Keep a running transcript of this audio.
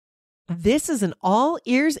This is an All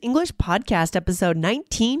Ears English podcast, episode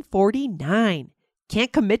 1949.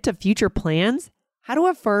 Can't commit to future plans? How to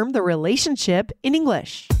affirm the relationship in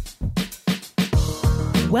English.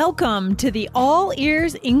 Welcome to the All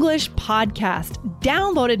Ears English podcast,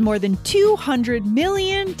 downloaded more than 200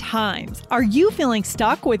 million times. Are you feeling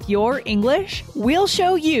stuck with your English? We'll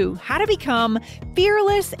show you how to become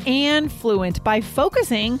fearless and fluent by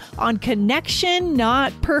focusing on connection,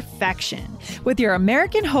 not perfection. With your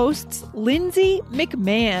American hosts, Lindsay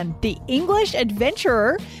McMahon, the English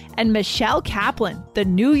adventurer, and Michelle Kaplan, the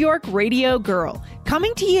New York radio girl,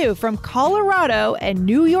 coming to you from Colorado and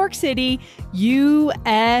New York City,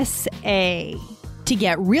 USA. To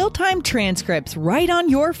get real-time transcripts right on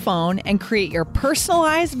your phone and create your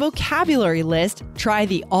personalized vocabulary list, try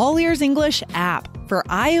the All Ears English app for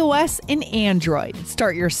iOS and Android.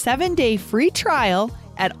 Start your 7-day free trial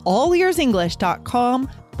at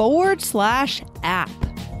allearsenglish.com/app.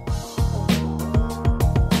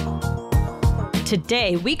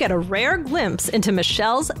 Today, we get a rare glimpse into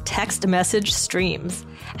Michelle's text message streams.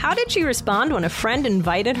 How did she respond when a friend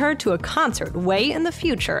invited her to a concert way in the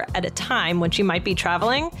future at a time when she might be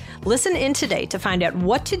traveling? Listen in today to find out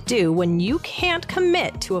what to do when you can't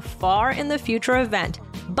commit to a far in the future event,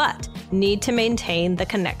 but need to maintain the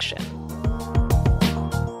connection.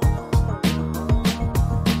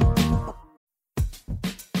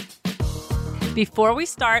 Before we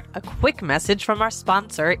start, a quick message from our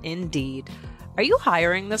sponsor, Indeed. Are you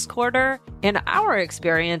hiring this quarter? In our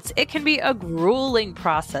experience, it can be a grueling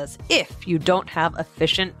process if you don't have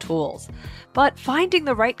efficient tools. But finding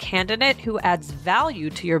the right candidate who adds value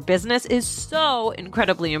to your business is so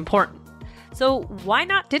incredibly important. So why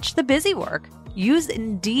not ditch the busy work? Use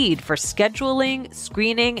Indeed for scheduling,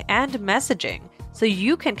 screening, and messaging so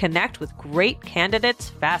you can connect with great candidates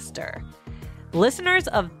faster. Listeners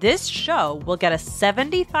of this show will get a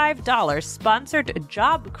 $75 sponsored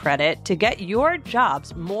job credit to get your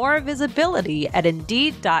jobs more visibility at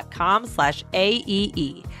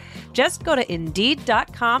Indeed.com/AEE. Just go to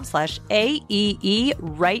Indeed.com/AEE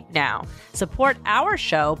right now. Support our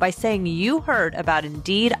show by saying you heard about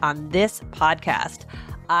Indeed on this podcast.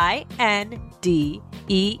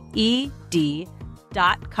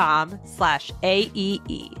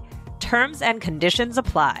 INDEED.com/AEE. Terms and conditions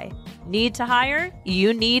apply. Need to hire?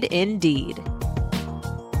 You need Indeed.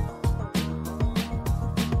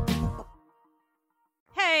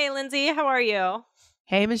 Hey, Lindsay, how are you?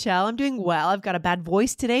 Hey, Michelle, I'm doing well. I've got a bad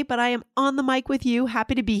voice today, but I am on the mic with you.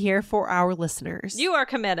 Happy to be here for our listeners. You are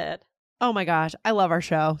committed. Oh my gosh, I love our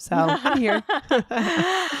show, so I'm here.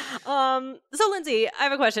 So, Lindsay, I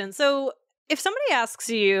have a question. So, if somebody asks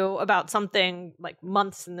you about something like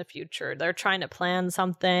months in the future, they're trying to plan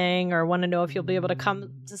something or want to know if you'll be able to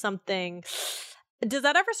come to something, does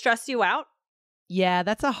that ever stress you out? Yeah,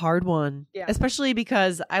 that's a hard one, especially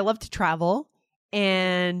because I love to travel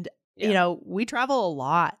and, you know, we travel a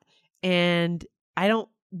lot and I don't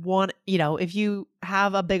want, you know, if you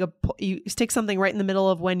have you stick something right in the middle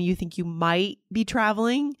of when you think you might be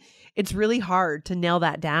traveling, it's really hard to nail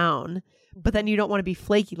that down. But then you don't want to be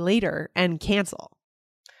flaky later and cancel.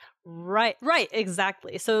 Right,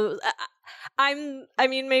 exactly. So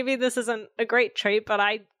maybe this isn't a great trait, but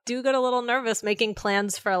I do get a little nervous making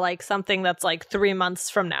plans for like something that's like 3 months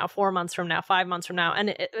from now, 4 months from now, 5 months from now.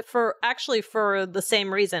 And for the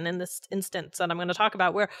same reason in this instance that I'm going to talk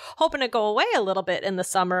about, we're hoping to go away a little bit in the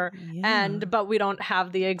summer but we don't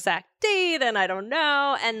have the exact date and I don't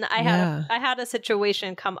know. And I had a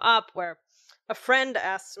situation come up where a friend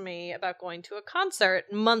asked me about going to a concert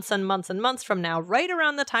months and months and months from now, right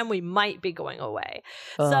around the time we might be going away.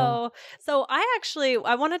 So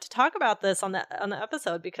I wanted to talk about this on the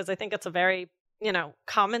episode because I think it's a very,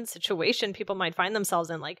 common situation people might find themselves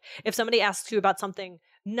in. Like if somebody asks you about something,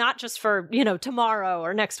 not just for, tomorrow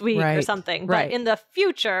or next week or something, but in the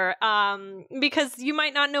future, because you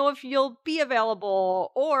might not know if you'll be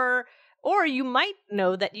available or you might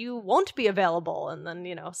know that you won't be available and then,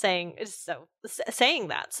 saying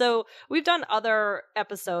that. So we've done other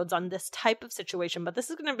episodes on this type of situation, but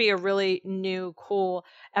this is going to be a really new, cool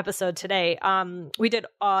episode today. We did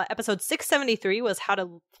episode 673 was how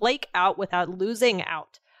to flake out without losing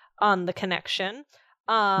out on the connection.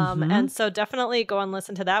 And so definitely go and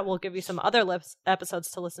listen to that. We'll give you some other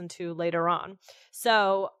episodes to listen to later on.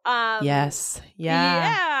 So, yes.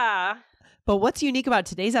 Yeah. But what's unique about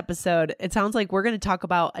today's episode, it sounds like we're going to talk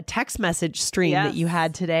about a text message stream that you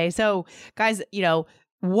had today. So guys, let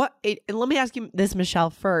me ask you this, Michelle,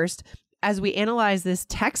 first. As we analyze this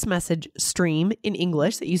text message stream in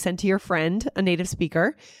English that you sent to your friend, a native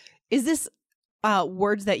speaker, is this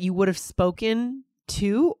words that you would have spoken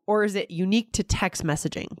too, or is it unique to text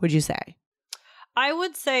messaging, would you say? I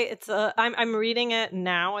would say it's I'm reading it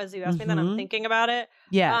now as you asked me, then I'm thinking about it.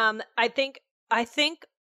 Yeah. I think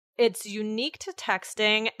it's unique to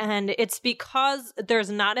texting, and it's because there's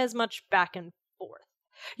not as much back and forth.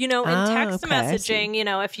 In text messaging,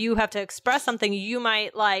 if you have to express something, you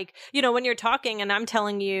might when you're talking and I'm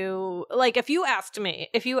telling you, if you asked me,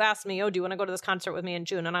 oh, do you want to go to this concert with me in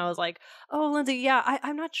June? And I was like, oh, Lindsay, yeah,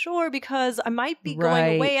 I'm not sure because I might be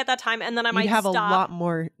going away at that time. And then I might have stop. a lot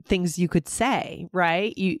more things you could say,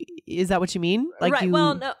 right? Is that what you mean? Right.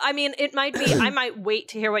 Well, no, I mean, it might be, I might wait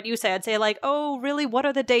to hear what you say. I'd say oh, really? What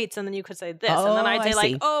are the dates? And then you could say this. And then I'd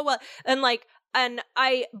say oh, well, and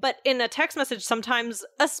but in a text message, sometimes,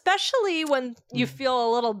 especially when you feel a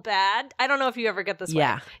little bad, I don't know if you ever get this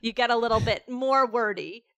way. You get a little bit more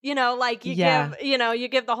wordy, you give, you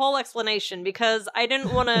give the whole explanation because I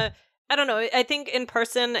didn't want to, I don't know. I think in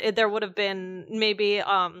person there would have been maybe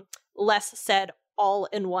less said all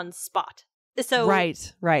in one spot. So right.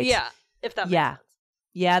 Yeah. If that makes sense.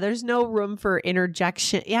 Yeah, there's no room for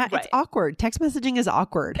interjection. Yeah, It's awkward. Text messaging is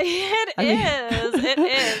awkward. It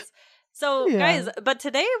is. So guys, but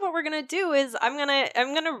today what we're going to do is I'm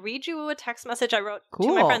going to read you a text message I wrote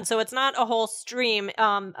to my friend. So it's not a whole stream,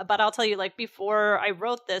 but I'll tell you, before I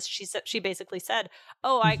wrote this, she basically said,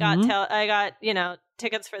 "Oh, I got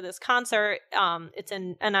tickets for this concert. It's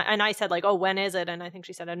in," and I said "Oh, when is it?" And I think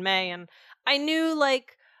she said in May, and I knew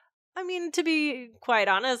to be quite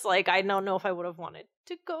honest, I don't know if I would have wanted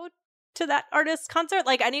to go to that artist's concert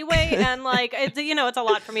anyway, and it's it's a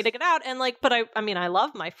lot for me to get out, and but I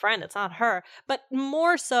love my friend, it's not her, but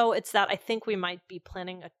more so it's that I think we might be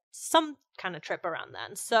planning some kind of trip around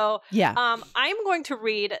then. So I'm going to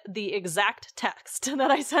read the exact text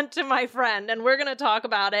that I sent to my friend, and we're going to talk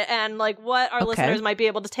about it and what our listeners might be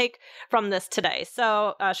able to take from this today.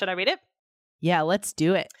 So should I read it? Yeah, let's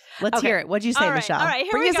do it. Let's hear it. What'd you say, Michelle? All right,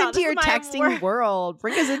 Bring us into your texting world.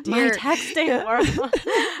 Bring us into your texting world.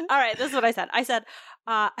 All right, this is what I said. I said,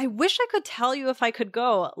 I wish I could tell you if I could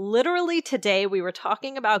go. Literally today, we were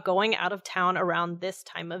talking about going out of town around this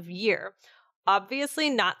time of year.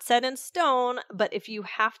 Obviously not set in stone, but if you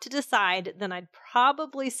have to decide, then I'd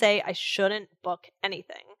probably say I shouldn't book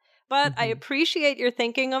anything. But I appreciate your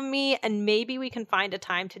thinking of me, and maybe we can find a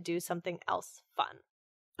time to do something else fun.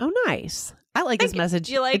 Oh, nice. I like this message.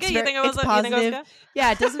 You like it? You think it was positive?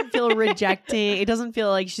 Yeah, it doesn't feel rejecting. It doesn't feel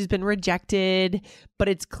like she's been rejected, but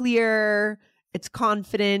it's clear. It's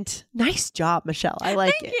confident. Nice job, Michelle. I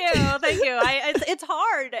like it. Thank you. It's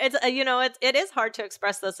hard. It's it is hard to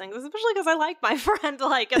express those things, especially because I like my friend.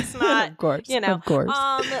 It's not, of course. Of course.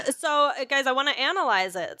 So guys, I want to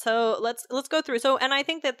analyze it. So let's go through. So, and I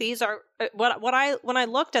think that these are when I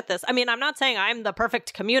looked at this. I mean, I'm not saying I'm the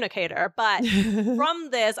perfect communicator, but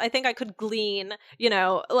from this, I think I could glean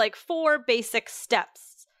 4 basic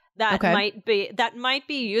steps that might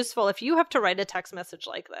be useful if you have to write a text message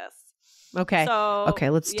like this. Okay.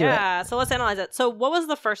 Let's do it. Yeah. So let's analyze it. So what was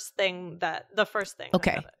the first thing?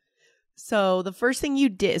 Okay. So the first thing you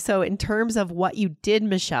did, so in terms of what you did,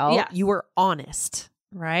 Michelle, you were honest,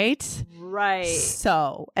 right? Right.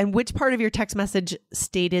 So, and which part of your text message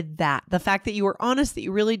stated that? The fact that you were honest, that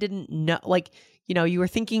you really didn't know, you were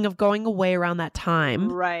thinking of going away around that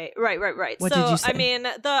time. Right. What did you say? I mean,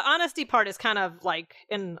 the honesty part is kind of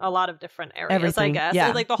in a lot of different areas, Everything. I guess.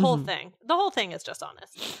 Yeah. The whole thing. The whole thing is just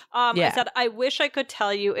honest. I said, I wish I could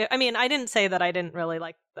tell you. I mean, I didn't say that I didn't really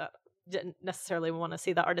didn't necessarily want to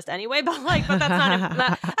see the artist anyway, but that's not.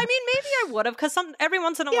 I mean, maybe I would have, because every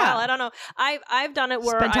once in a while, I don't know. I've done it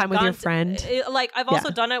where spend time with your friend. I've also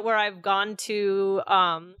done it where I've gone to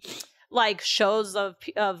shows of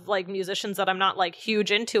musicians that I'm not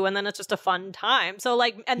huge into, and then it's just a fun time. So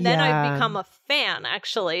and then I've become a fan,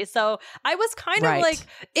 actually. So I was kind of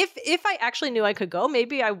if I actually knew I could go,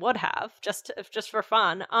 maybe I would have just for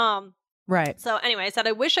fun. Right. So anyway, I said,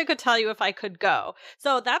 I wish I could tell you if I could go.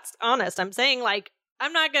 So that's honest. I'm saying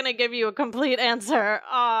I'm not going to give you a complete answer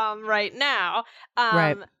right now.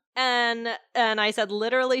 Right. And I said,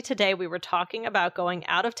 literally today we were talking about going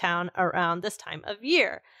out of town around this time of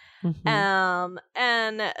year. And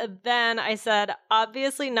then I said,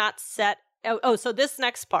 obviously not set. So this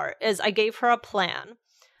next part is I gave her a plan.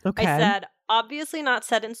 Okay. I said, obviously not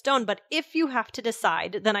set in stone, but if you have to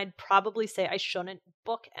decide, then I'd probably say I shouldn't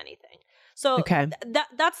book anything. So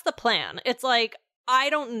that's the plan. It's I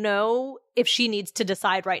don't know if she needs to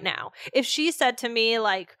decide right now. If she said to me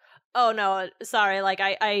oh no, sorry,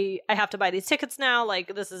 I have to buy these tickets now,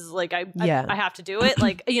 this is I have to do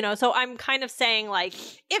it, so I'm kind of saying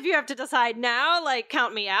if you have to decide now,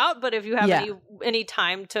 count me out, but if you have any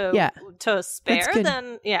time to spare,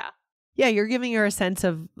 then Yeah, you're giving her a sense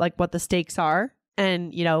of like what the stakes are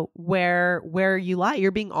and, you know, where you lie.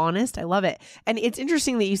 You're being honest. I love it. And it's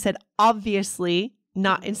interesting that you said obviously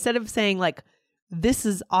not, instead of saying like, this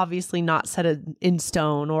is obviously not set in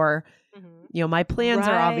stone, or, you know, my plans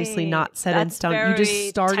are obviously not set in stone. You just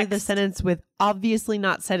started the sentence with obviously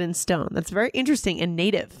not set in stone. That's very interesting and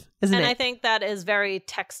native, isn't it? And I think that is very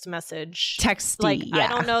text message. Texty, like, yeah. I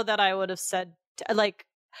don't know that I would have said, like,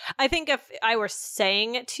 I think if I were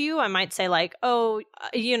saying it to you, I might say like, oh,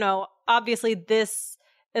 you know, obviously this,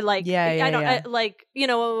 like, like, you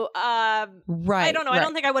know, right. I don't know. Right. I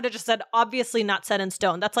don't think I would have just said obviously not set in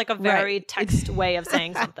stone. That's like a very text way of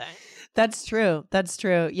saying something. That's true. That's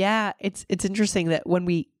true. Yeah. It's interesting that when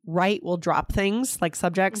we write, we'll drop things like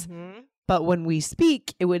subjects, but when we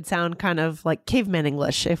speak, it would sound kind of like caveman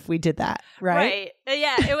English if we did that. Right.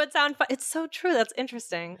 Yeah. It would sound fun. It's so true. That's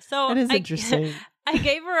interesting. So it is interesting. I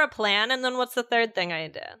gave her a plan. And then what's the third thing I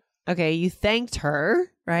did? Okay. You thanked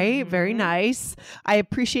her. Right. Very nice. I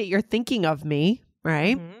appreciate your thinking of me.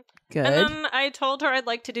 Right. Good. And then I told her I'd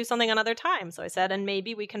like to do something another time. So I said, and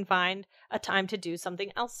maybe we can find a time to do something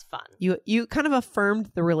else fun. You kind of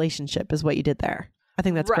affirmed the relationship is what you did there. I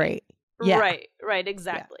think that's great. Yeah. Right.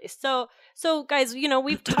 Exactly. Yeah. So guys, you know,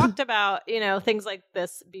 we've talked about, you know, things like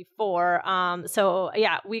this before. So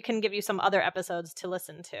yeah, we can give you some other episodes to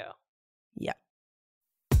listen to. Yeah.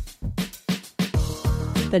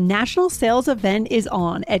 The national sales event is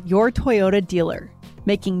on at your Toyota dealer,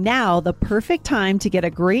 making now the perfect time to get a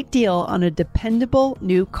great deal on a dependable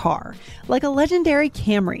new car, like a legendary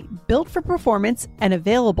Camry, built for performance and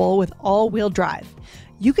available with all-wheel drive.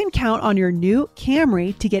 You can count on your new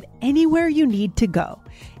Camry to get anywhere you need to go.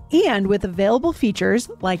 And with available features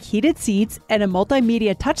like heated seats and a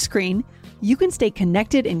multimedia touchscreen, you can stay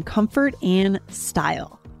connected in comfort and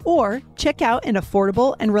style. Or check out an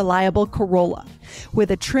affordable and reliable Corolla with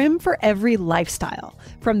a trim for every lifestyle.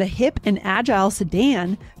 From the hip and agile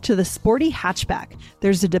sedan to the sporty hatchback,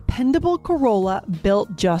 there's a dependable Corolla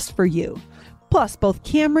built just for you. Plus, both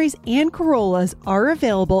Camrys and Corollas are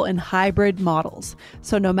available in hybrid models.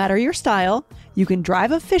 So no matter your style, you can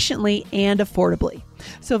drive efficiently and affordably.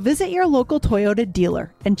 So visit your local Toyota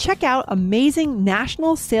dealer and check out amazing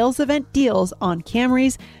national sales event deals on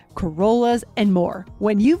Camrys, Corollas, and more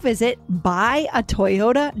when you visit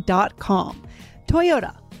buyatoyota.com.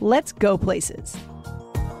 Toyota, let's go places.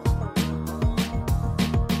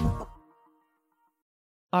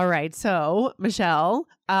 All right. So, Michelle,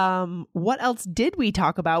 what else did we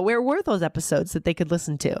talk about? Where were those episodes that they could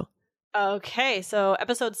listen to? Okay, so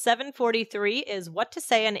episode 743 is what to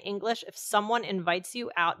say in English if someone invites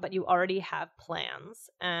you out, but you already have plans.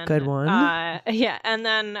 And, good one. Yeah, and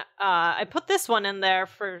then I put this one in there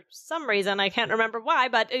for some reason. I can't remember why,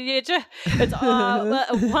 but it's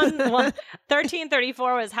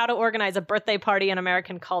 1334 was how to organize a birthday party in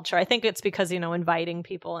American culture. I think it's because, you know, inviting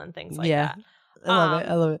people and things like that.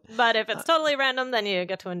 I love it. But if it's totally random, then you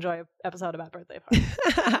get to enjoy an episode about birthday parties.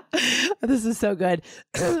 This is so good.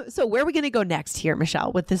 So where are we going to go next here,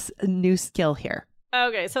 Michelle, with this new skill here?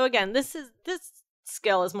 Okay, so again, this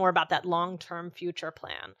skill is more about that long-term future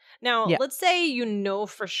plan. Now, let's say you know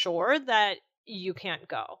for sure that you can't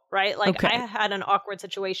go, right? Like I had an awkward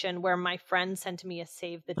situation where my friend sent me a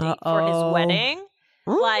save the date for his wedding.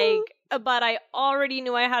 Like, but I already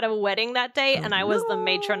knew I had a wedding that day and I was the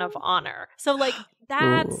matron of honor. So like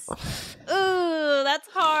that's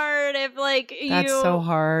hard if like that's so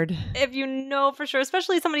hard. If you know for sure,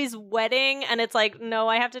 especially somebody's wedding and it's like, no,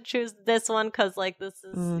 I have to choose this one because like this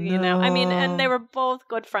is, you know, I mean, and they were both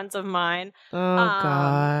good friends of mine. Oh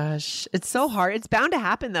gosh. It's so hard. It's bound to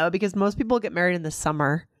happen though, because most people get married in the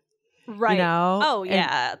summer. Right. You know? Oh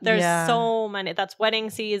yeah. There's so many. That's wedding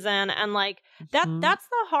season. And like that's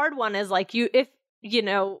the hard one is like if you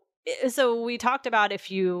know, so we talked about if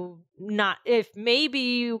maybe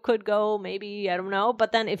you could go, maybe, I don't know.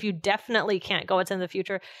 But then if you definitely can't go, it's in the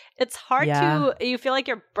future. It's hard you feel like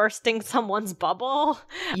you're bursting someone's bubble.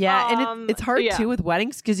 Yeah. And it's hard too with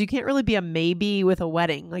weddings because you can't really be a maybe with a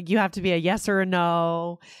wedding. Like you have to be a yes or a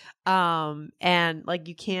no. And like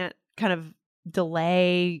you can't kind of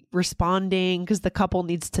delay responding because the couple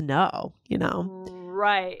needs to know, you know?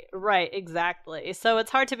 Right, exactly. So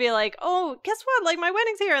it's hard to be like, oh, guess what? Like my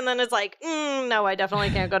wedding's here. And then it's like, no, I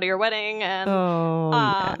definitely can't go to your wedding. And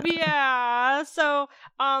yeah. So,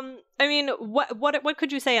 I mean, what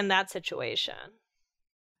could you say in that situation?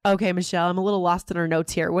 Okay, Michelle, I'm a little lost in our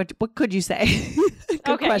notes here. What could you say?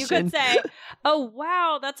 Good question. You could say, oh,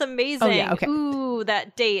 wow, that's amazing. Oh, yeah, okay. Ooh,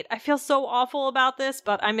 that date. I feel so awful about this,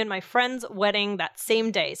 but I'm in my friend's wedding that same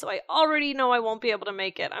day. So I already know I won't be able to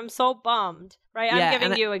make it. I'm so bummed. Right? I'm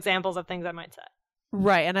giving you examples of things I might say.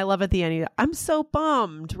 Right. And I love at the end, I'm so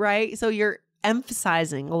bummed, right? So you're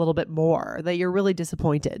emphasizing a little bit more that you're really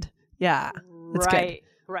disappointed. Yeah. That's right.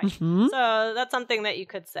 Good. Right. Mm-hmm. So that's something that you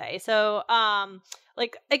could say. So,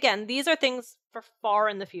 like, again, these are things for far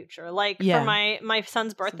in the future. Like for my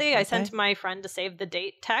son's birthday, I sent my friend a save the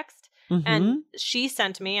date text. And she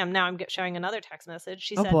sent me, I'm showing another text message.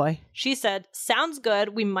 She said, sounds good.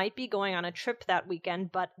 We might be going on a trip that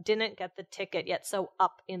weekend, but didn't get the ticket yet. So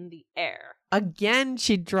up in the air. Again,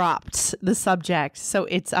 she dropped the subject. So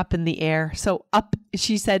it's up in the air.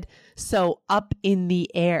 She said, so up in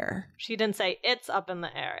the air. She didn't say it's up in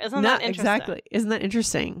the air. Isn't that interesting? Exactly. Isn't that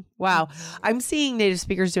interesting? Wow. I'm seeing native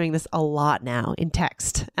speakers doing this a lot now in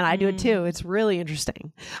text, and I do it too. It's really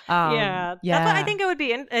interesting. That's why I think it would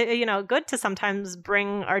be, good to sometimes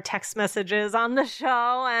bring our text messages on the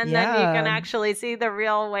show, and then you can actually see the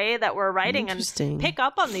real way that we're writing and pick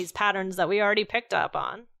up on these patterns that we already picked up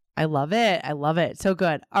on. I love it. I love it. So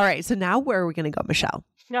good. All right. So now where are we going to go, Michelle?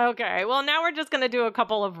 Okay. Well, now we're just going to do a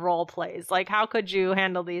couple of role plays. Like, how could you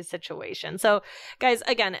handle these situations? So, guys,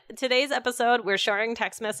 again, today's episode, we're sharing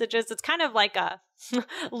text messages. It's kind of like a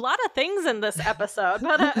lot of things in this episode,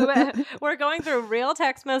 but we're going through real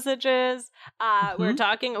text messages. We're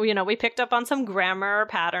talking, we picked up on some grammar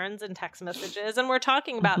patterns in text messages, and we're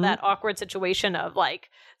talking about that awkward situation of like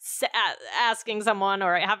asking someone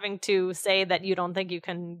or having to say that you don't think you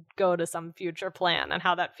can go to some future plan and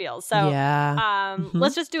how that feels. So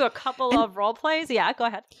let's just do a couple of role plays. Yeah, go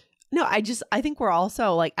ahead. No, I think we're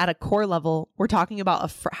also like at a core level, we're talking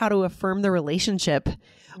about how to affirm the relationship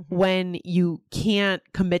when you can't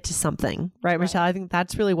commit to something, right, Michelle? I think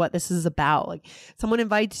that's really what this is about. Like someone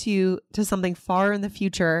invites you to something far in the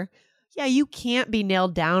future. Yeah, you can't be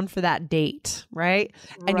nailed down for that date, right?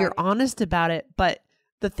 And you're honest about it. But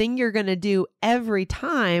the thing you're going to do every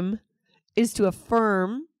time is to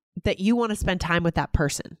affirm that you want to spend time with that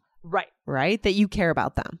person. Right? That you care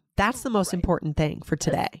about them. That's the most important thing for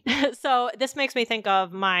today. So this makes me think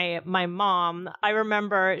of my mom. I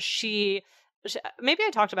remember she maybe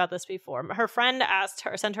I talked about this before. Her friend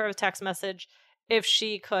sent her a text message if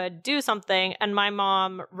she could do something. And my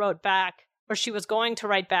mom wrote back, or she was going to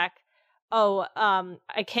write back,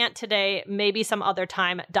 I can't today, maybe some other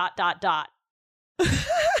time, ...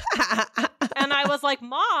 And I was like,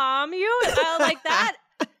 Mom, like that.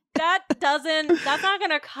 That's not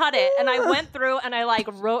gonna cut it. And I went through and I like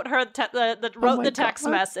wrote her the text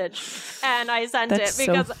message, and I sent it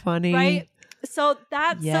because so funny, right? So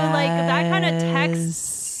that's so like that kind of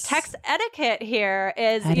text etiquette here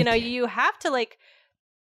is you have to like.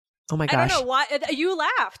 Oh my gosh! I don't know why you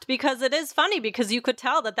laughed, because it is funny, because you could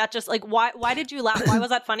tell that just like why did you laugh? Why was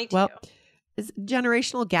that funny to you? It's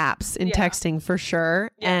generational gaps in texting for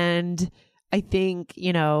sure, and I think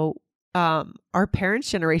our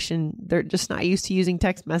parents' generation, they're just not used to using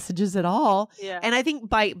text messages at all. Yeah. And I think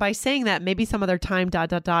by saying that, maybe some other time, ...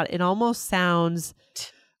 it almost sounds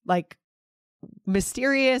like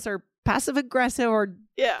mysterious or passive aggressive, or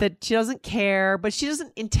that she doesn't care, but she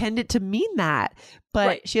doesn't intend it to mean that.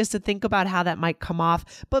 But she has to think about how that might come off.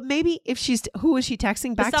 But maybe if who is she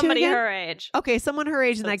texting back to? Somebody her age. Okay, someone her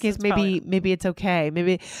age. In that case, maybe it's okay.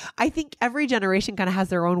 Maybe I think every generation kind of has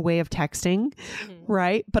their own way of texting,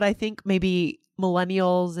 right? But I think maybe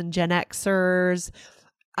millennials and Gen Xers,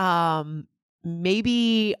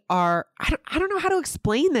 maybe are I don't know how to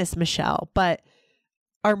explain this, Michelle, but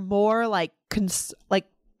are more like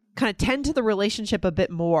kind of tend to the relationship a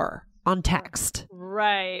bit more on text.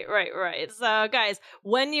 Right. So guys,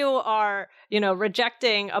 when you are,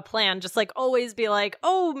 rejecting a plan, just like always be like,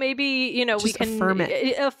 oh, maybe, we can affirm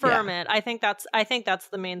it. I think that's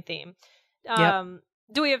the main theme.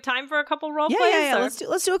 Do we have time for a couple role plays? Yeah.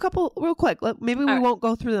 Let's do a couple real quick. Maybe we won't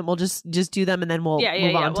go through them. We'll just do them, and then we'll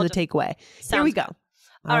move on to the takeaway. Here we go.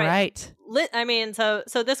 All right. I mean, so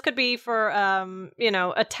this could be for,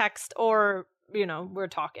 a text, or we're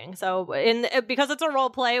talking. So because it's a role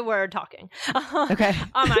play, we're talking. Okay.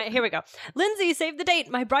 All right, here we go. Lindsay, save the date.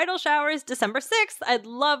 My bridal shower is December 6th. I'd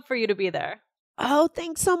love for you to be there. Oh,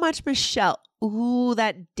 thanks so much, Michelle. Ooh,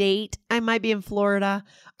 that date. I might be in Florida.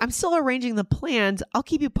 I'm still arranging the plans. I'll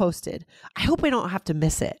keep you posted. I hope I don't have to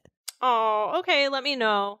miss it. Oh, okay. Let me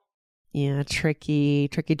know. Yeah, tricky.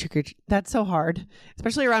 That's so hard,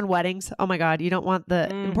 especially around weddings. Oh my God, you don't want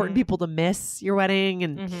the important people to miss your wedding,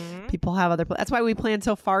 and people have other plans. That's why we plan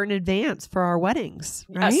so far in advance for our weddings,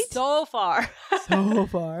 right? So far. Some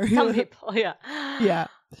people, yeah. Yeah.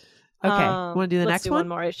 Okay, want to do the next one? One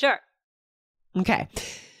more, sure. Okay.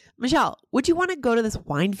 Michelle, would you want to go to this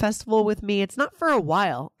wine festival with me? It's not for a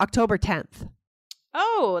while. October 10th.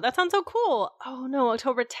 Oh, that sounds so cool. Oh no,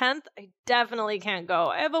 October 10th? I definitely can't go.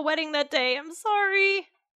 I have a wedding that day. I'm sorry.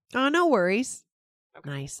 Oh, no worries. Okay.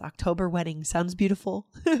 Nice. October wedding. Sounds beautiful.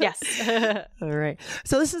 Yes. All right.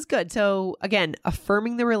 So this is good. So again,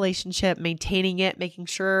 affirming the relationship, maintaining it, making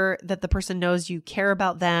sure that the person knows you care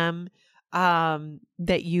about them,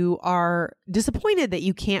 that you are disappointed that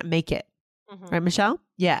you can't make it. Mhm. Right, Michelle?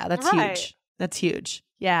 Yeah, that's Right. huge. That's huge.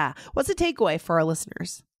 Yeah. What's the takeaway for our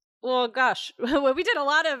listeners? Well, gosh, we did a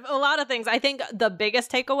lot of things. I think the biggest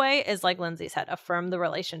takeaway is, like Lindsay said, affirm the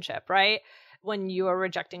relationship, right? When you are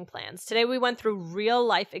rejecting plans. Today we went through real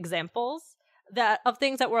life examples of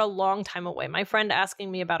things that were a long time away. My friend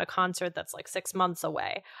asking me about a concert that's like 6 months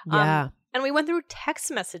away. Yeah. And we went through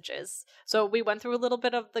text messages. So we went through a little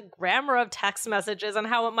bit of the grammar of text messages and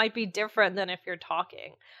how it might be different than if you're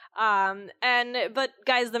talking. But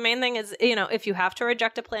guys, the main thing is, if you have to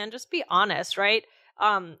reject a plan, just be honest, right?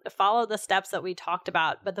 Follow the steps that we talked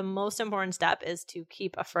about. But the most important step is to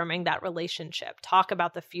keep affirming that relationship. Talk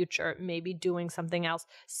about the future, maybe doing something else.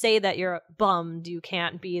 Say that you're bummed you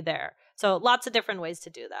can't be there. So lots of different ways to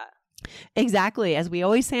do that. Exactly. As we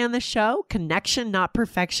always say on the show, connection, not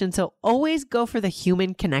perfection. So always go for the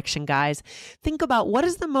human connection, guys. Think about what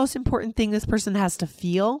is the most important thing this person has to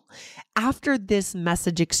feel after this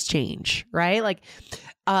message exchange, right? Like,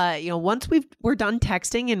 once we're done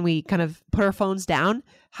texting and we kind of put our phones down,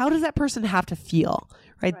 how does that person have to feel?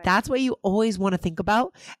 Right? That's what you always want to think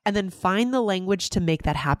about, and then find the language to make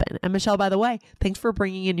that happen. And Michelle, by the way, thanks for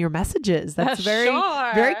bringing in your messages. That's very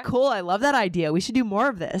cool. I love that idea. We should do more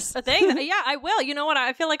of this. Thanks. Yeah, I will. You know what?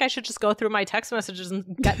 I feel like I should just go through my text messages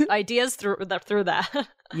and get ideas through that.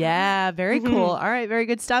 Yeah, very cool. All right, very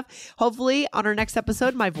good stuff. Hopefully on our next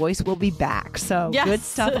episode, my voice will be back. So yes. Good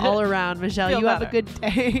stuff all around. Michelle, you have a good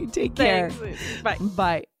day. Take care. Thanks. Bye.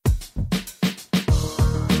 Bye.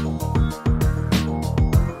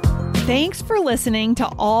 Thanks for listening to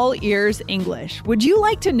All Ears English. Would you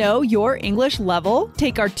like to know your English level?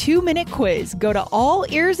 Take our 2-minute quiz. Go to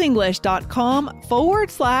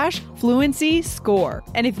allearsenglish.com/fluency score.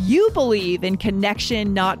 And if you believe in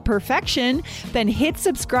connection, not perfection, then hit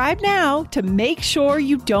subscribe now to make sure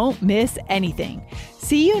you don't miss anything.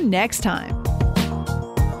 See you next time.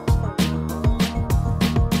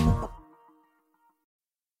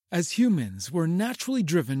 As humans, we're naturally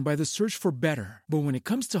driven by the search for better. But when it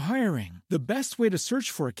comes to hiring, the best way to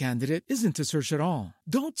search for a candidate isn't to search at all.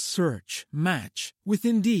 Don't search, match with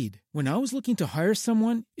Indeed. When I was looking to hire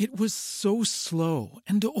someone, it was so slow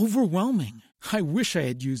and overwhelming. I wish I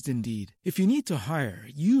had used Indeed. If you need to hire,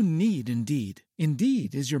 you need Indeed.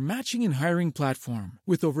 Indeed is your matching and hiring platform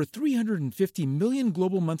with over 350 million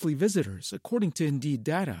global monthly visitors, according to Indeed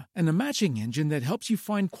data, and a matching engine that helps you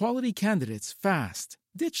find quality candidates fast.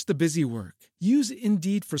 Ditch the busy work. Use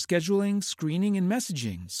Indeed for scheduling, screening, and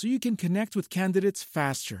messaging so you can connect with candidates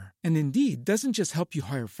faster. And Indeed doesn't just help you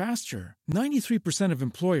hire faster. 93% of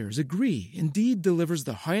employers agree Indeed delivers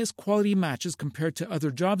the highest quality matches compared to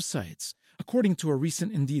other job sites, according to a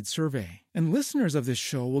recent Indeed survey. And listeners of this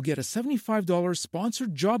show will get a $75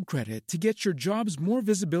 sponsored job credit to get your jobs more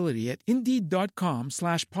visibility at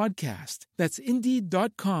Indeed.com/podcast. That's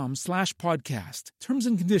Indeed.com/podcast. Terms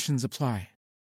and conditions apply.